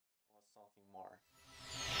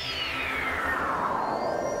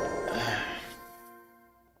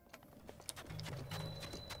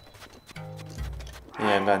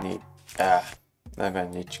I'm gonna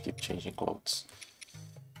need to keep changing clothes.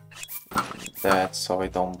 That's so I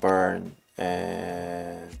don't burn,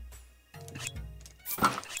 and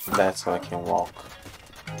that's so I can walk.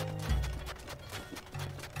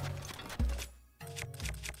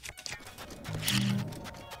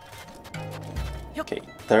 Okay,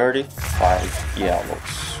 35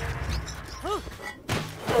 yellows.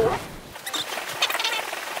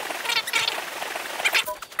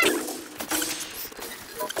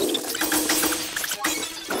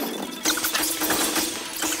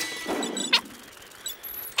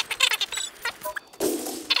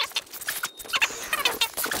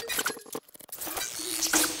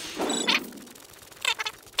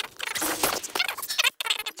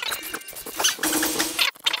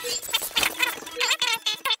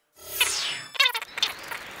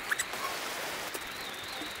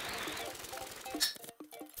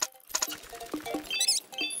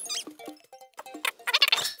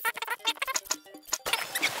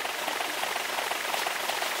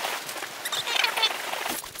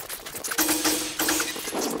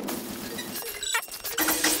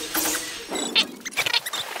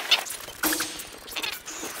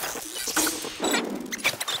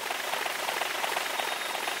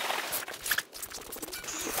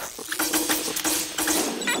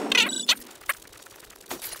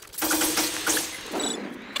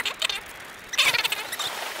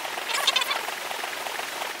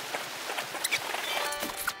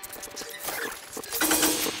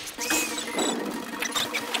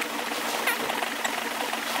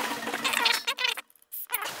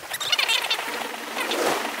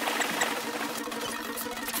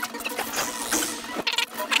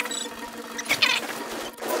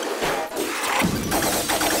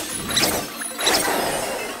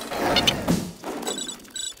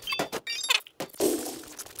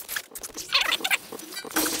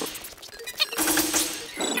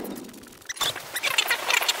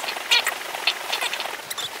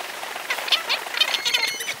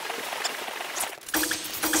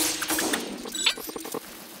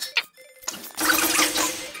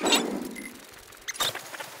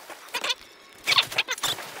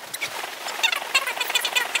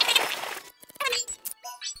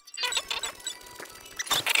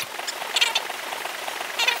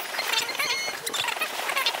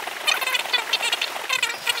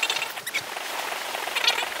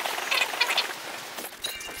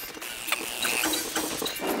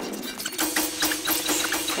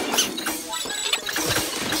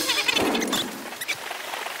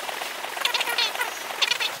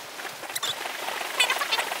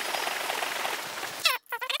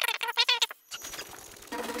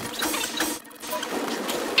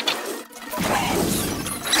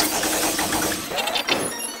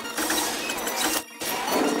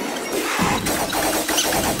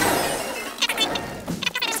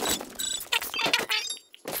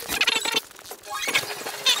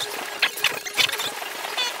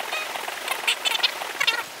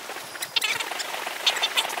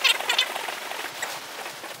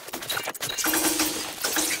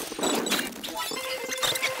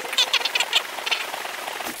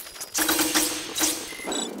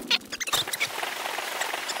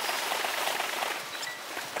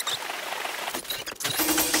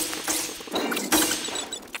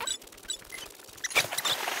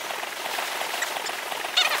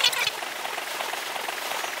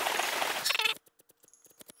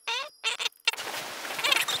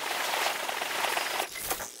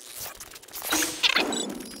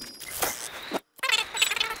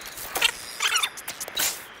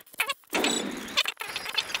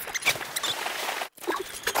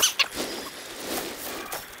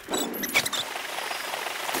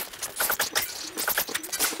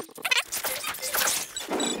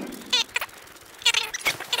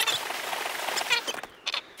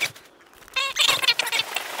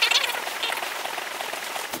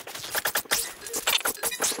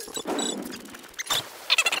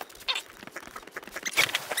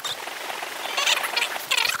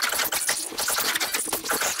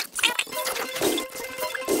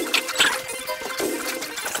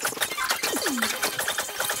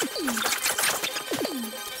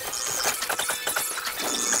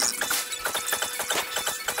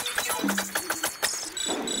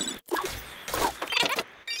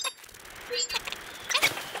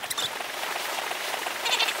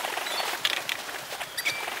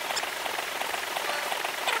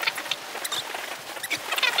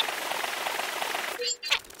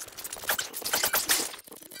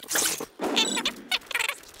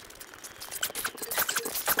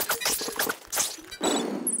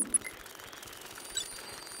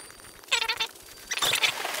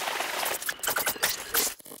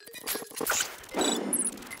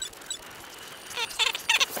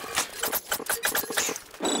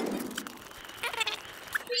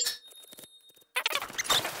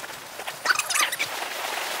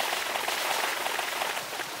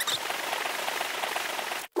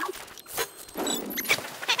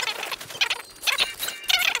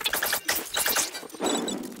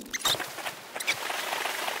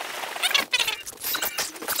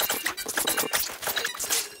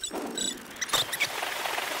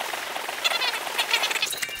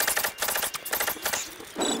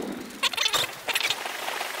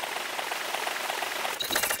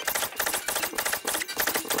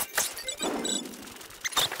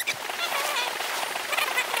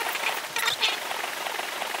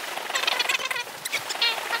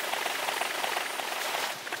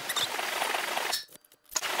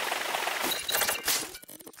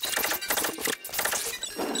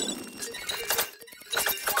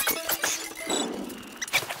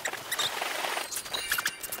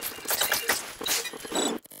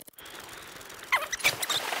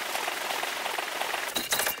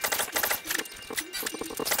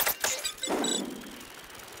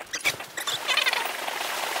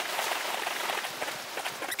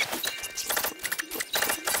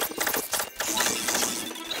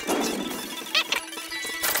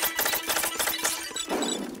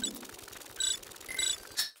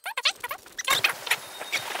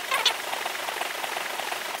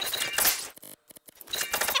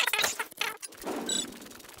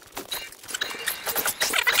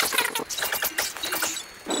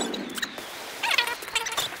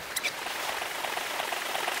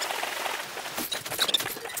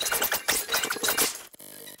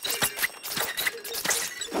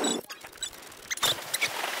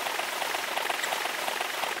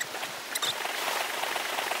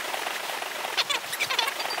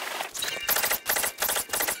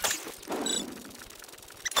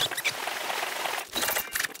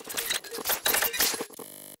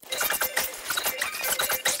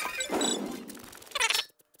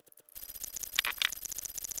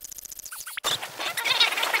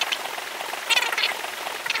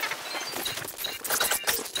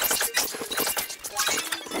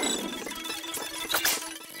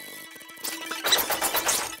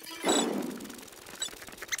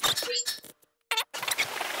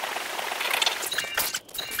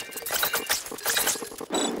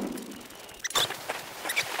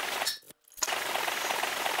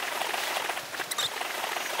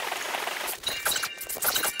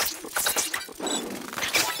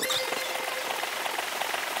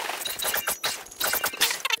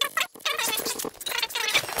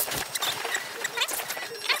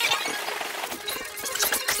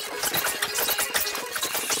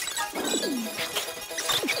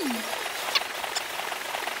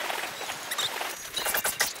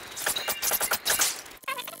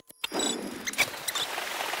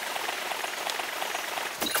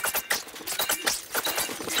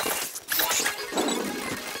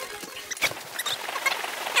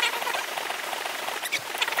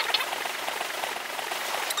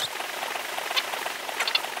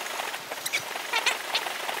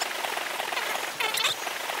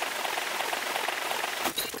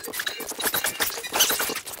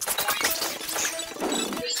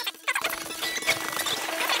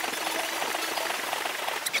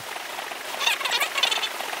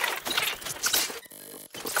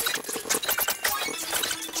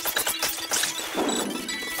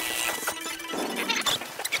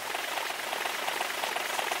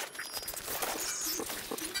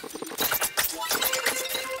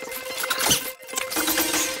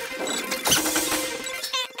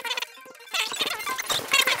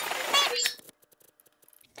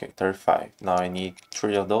 Okay, 35. Now I need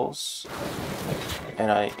 3 of those.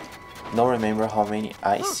 And I don't remember how many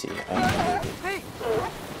I see. I needed.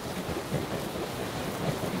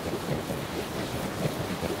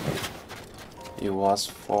 It was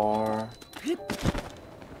for...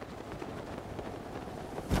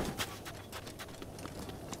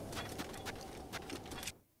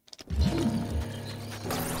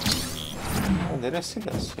 Oh, did I see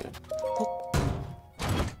this here?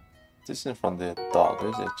 This isn't from the dog,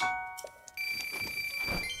 is it?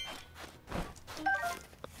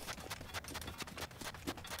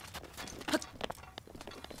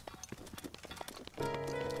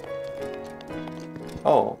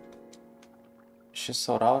 Oh, she's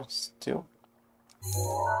sold out still.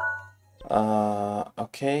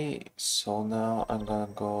 Okay, so now I'm gonna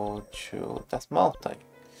go to that mountain.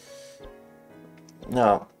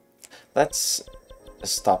 Now, let's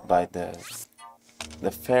stop by the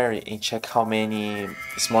ferry and check how many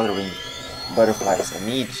smoldering butterflies I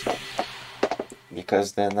need,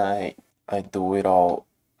 because then I do it all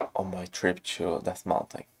on my trip to that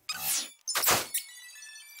mountain.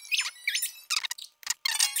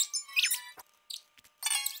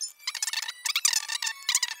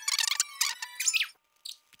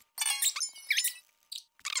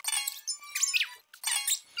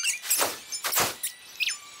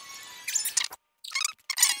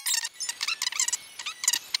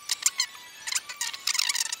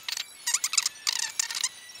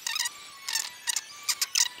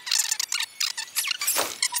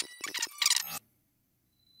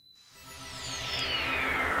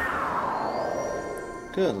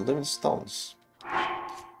 Good, living stones.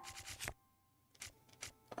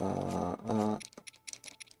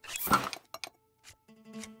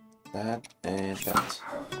 That and that.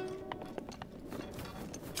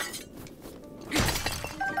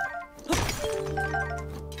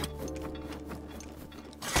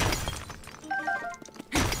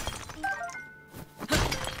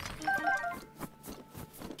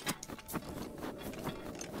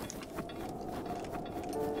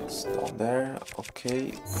 Stone there,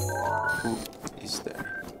 okay. Who is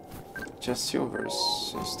there? Just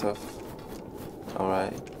silvers and stuff.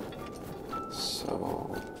 Alright.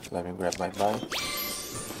 So let me grab my bike.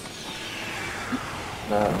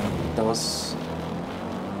 There was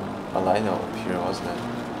a line up here, wasn't it?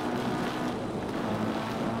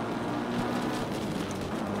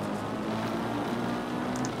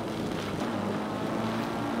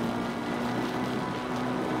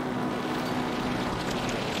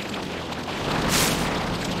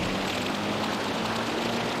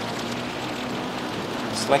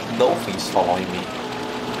 It's like dolphins following me.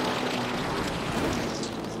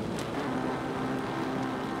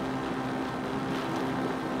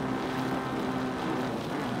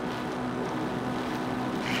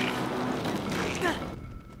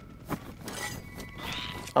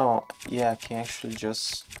 Oh, yeah, I can actually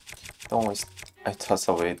just... Don't waste... I toss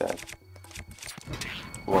away that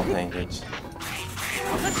one-handed.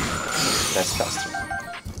 That's faster.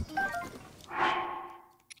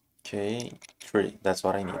 Okay, 3. That's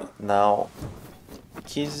what I needed. Now,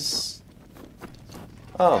 keys.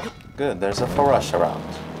 Oh, good. There's a Farush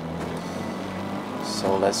around.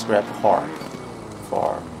 So let's grab Horn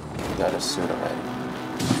for the other suit already.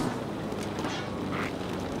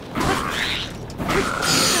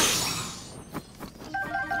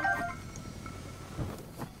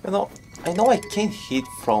 I know I can hit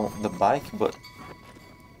from the bike, but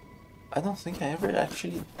I don't think I ever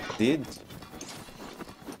actually did.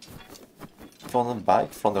 From the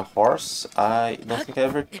bike, from the horse, I don't think I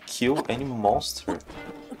ever killed any monster.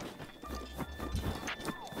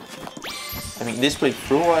 I mean, this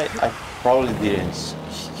playthrough, I probably didn't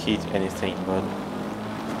hit anything, but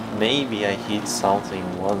maybe I hit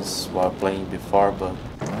something once while playing before, but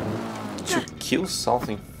to kill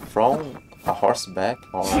something from a horseback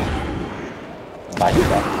or bike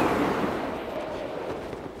back,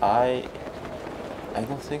 I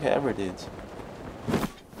don't think I ever did.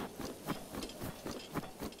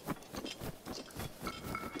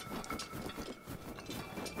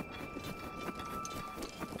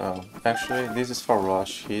 Oh, actually, this is for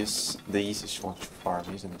Rush. He's the easiest one to farm,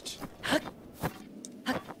 isn't it?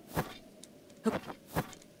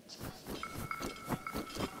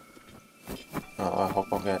 hope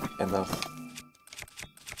I'll get enough.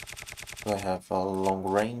 Do I have a long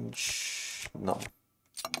range? No.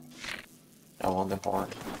 I want the horn.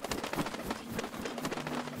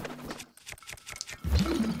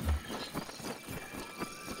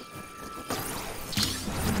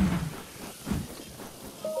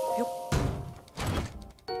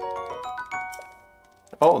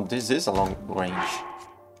 Oh, this is a long range.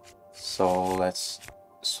 So let's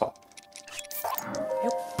swap.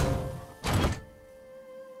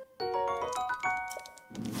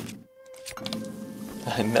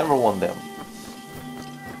 I never won them.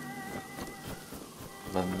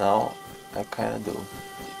 But now I kinda do.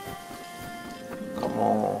 Come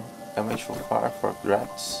on, damage for fire for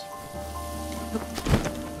grabs.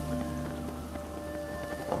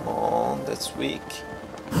 Come on, that's weak.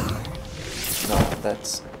 No,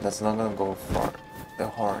 that's not gonna go for the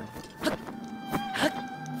horn.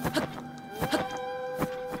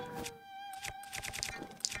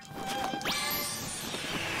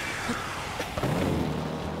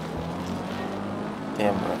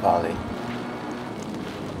 Damn, Valley.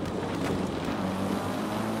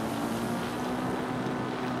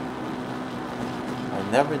 I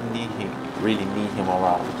never really need him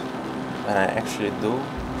around. When I actually do,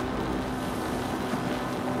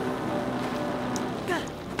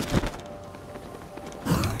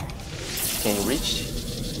 can you reach?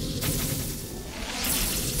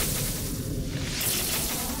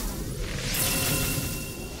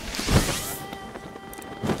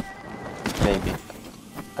 Maybe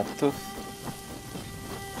a tooth.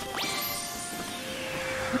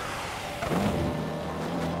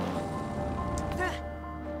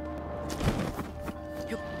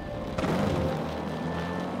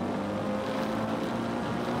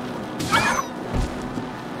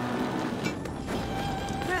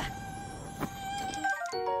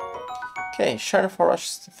 Okay, Shard of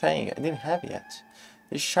Ferocious Fang. I didn't have it yet.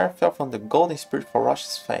 This shard fell from the Golden Spirit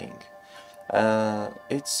Ferocious Fang.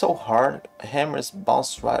 It's so hard, hammers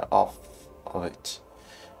bounce right off of it.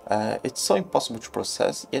 It's so impossible to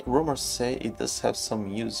process, yet rumors say it does have some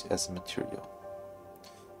use as a material.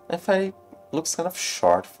 I find it looks kind of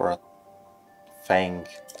short for a fang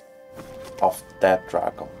of that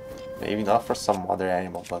dragon. Maybe not for some other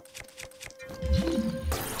animal, but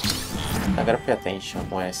I gotta pay attention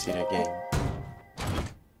when I see it again.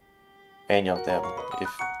 Any of them, if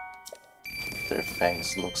their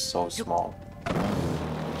fangs look so small.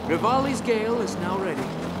 Rivali's Gale is now ready.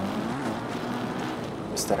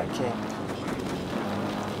 Is that a king?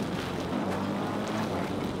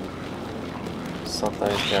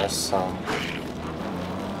 Sometimes there are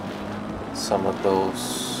some of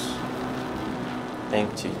those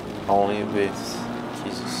empty, only with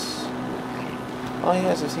keys. Oh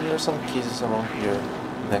yes, I think there are some keys around here,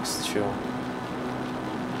 next to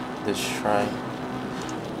this shrine.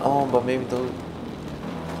 Oh, but maybe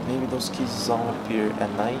those keys all appear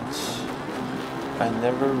at night. I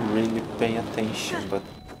never really pay attention, but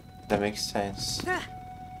that makes sense.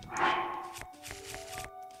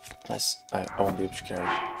 I won't be able to carry.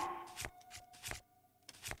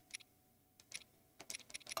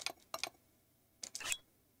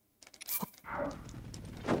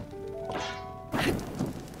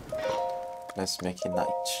 Let's make it night.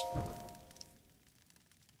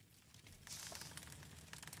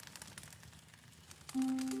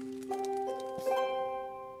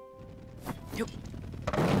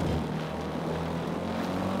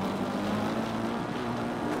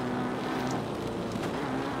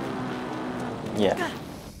 Yeah,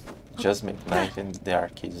 just make night and there are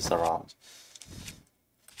keys around.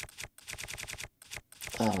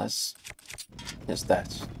 Let's use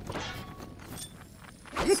that.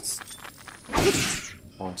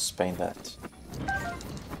 Won't spend that.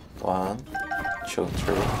 1, 2,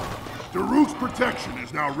 3. Daruk's protection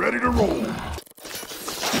is now ready to roll.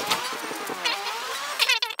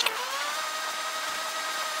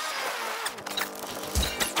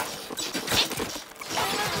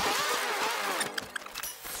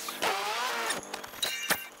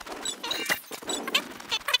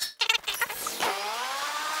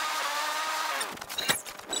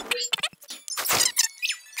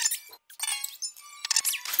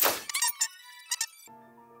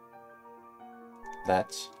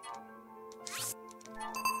 That.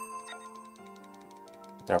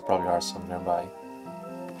 There probably are some nearby.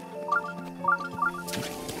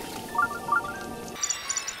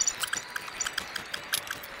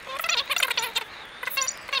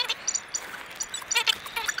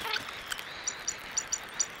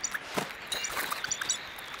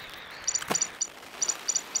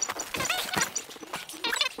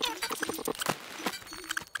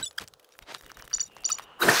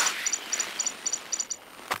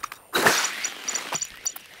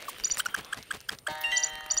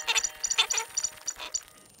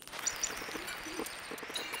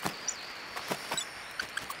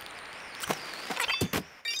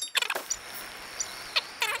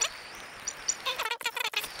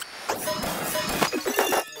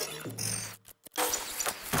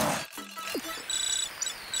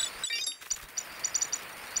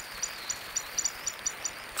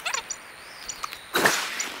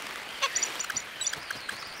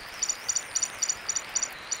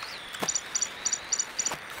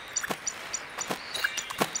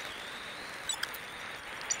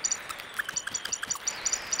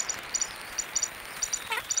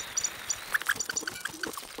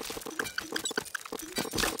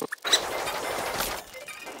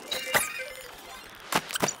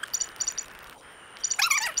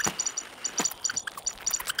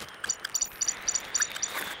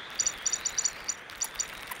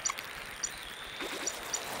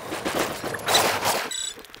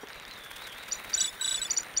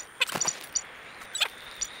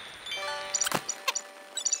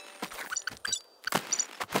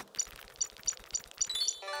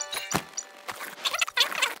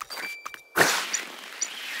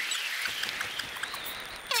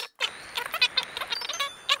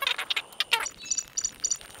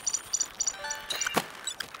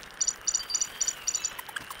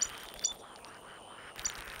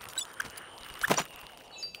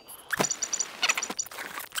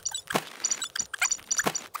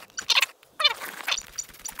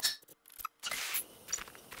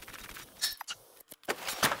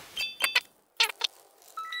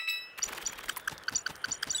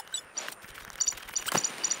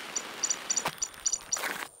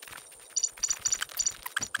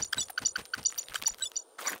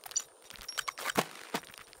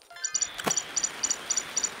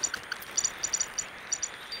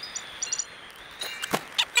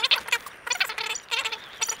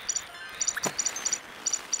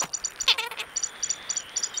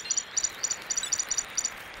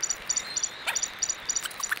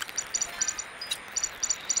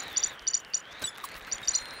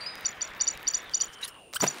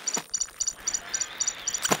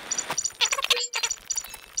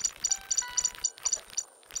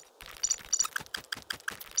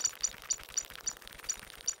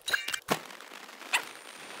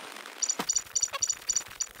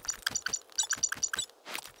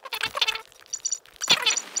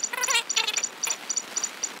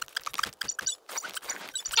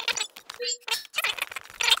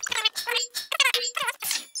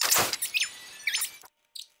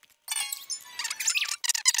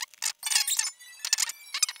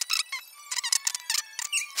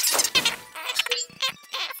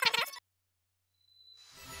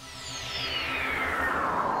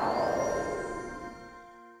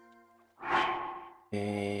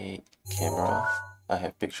 A camera. I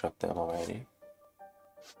have picture of them already.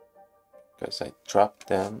 Because I dropped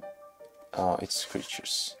them. Oh, it's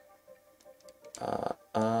creatures.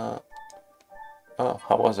 Oh,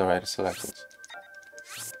 I was already selected.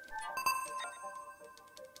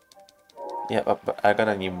 Yeah, but I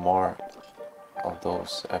gotta need more of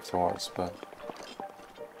those afterwards, but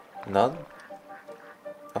none?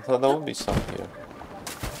 I thought there would be some here.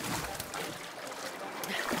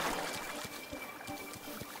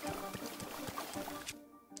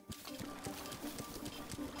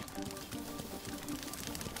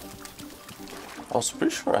 I was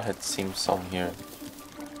pretty sure I had seen some here.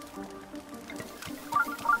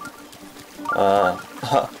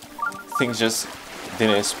 Things just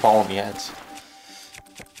didn't spawn yet.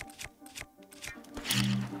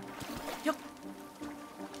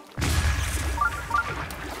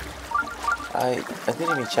 I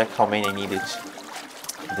didn't even check how many I needed.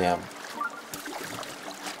 Damn.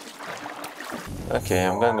 Okay,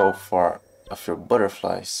 I'm gonna go for a few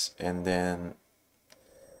butterflies, and then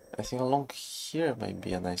I think along here might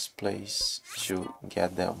be a nice place to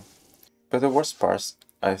get them. But the worst part,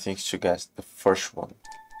 I think, is to get the first one.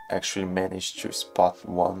 Actually manage to spot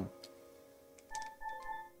one.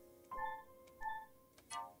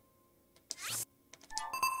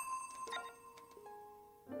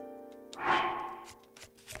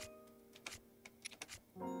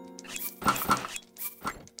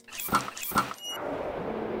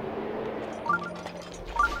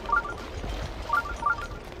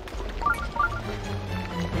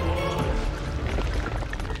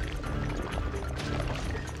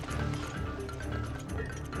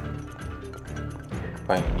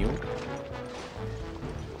 Find new.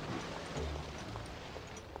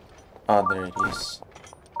 Ah, there it is.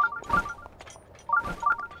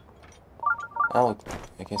 Oh,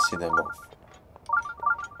 I can see them both.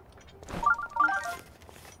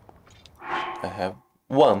 I have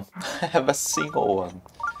one. I have a single one.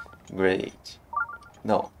 Great.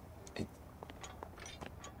 No.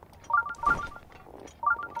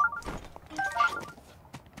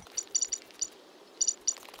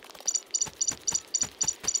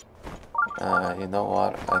 You know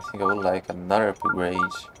what? I think I would like another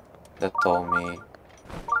upgrade that told me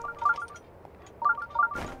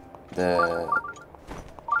the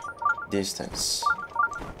distance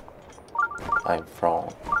I'm from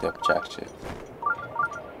the objective,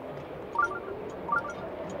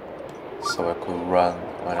 so I could run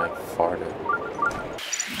when I'm farther.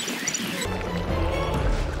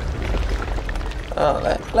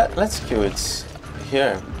 Let's kill it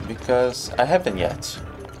here because I haven't yet.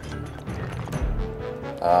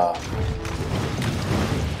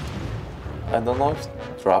 I don't know if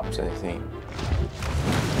it drops anything.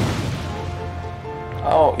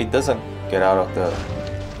 Oh, it doesn't get out of the...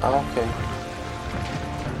 Oh, okay.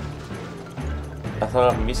 I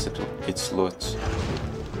thought I missed its loot.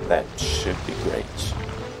 That should be great.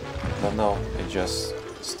 But no, it just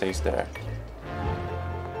stays there.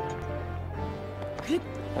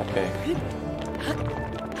 Okay.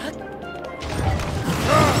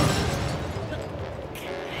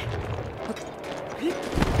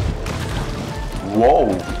 Whoa!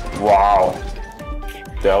 Wow!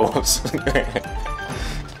 That was...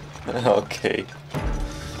 okay.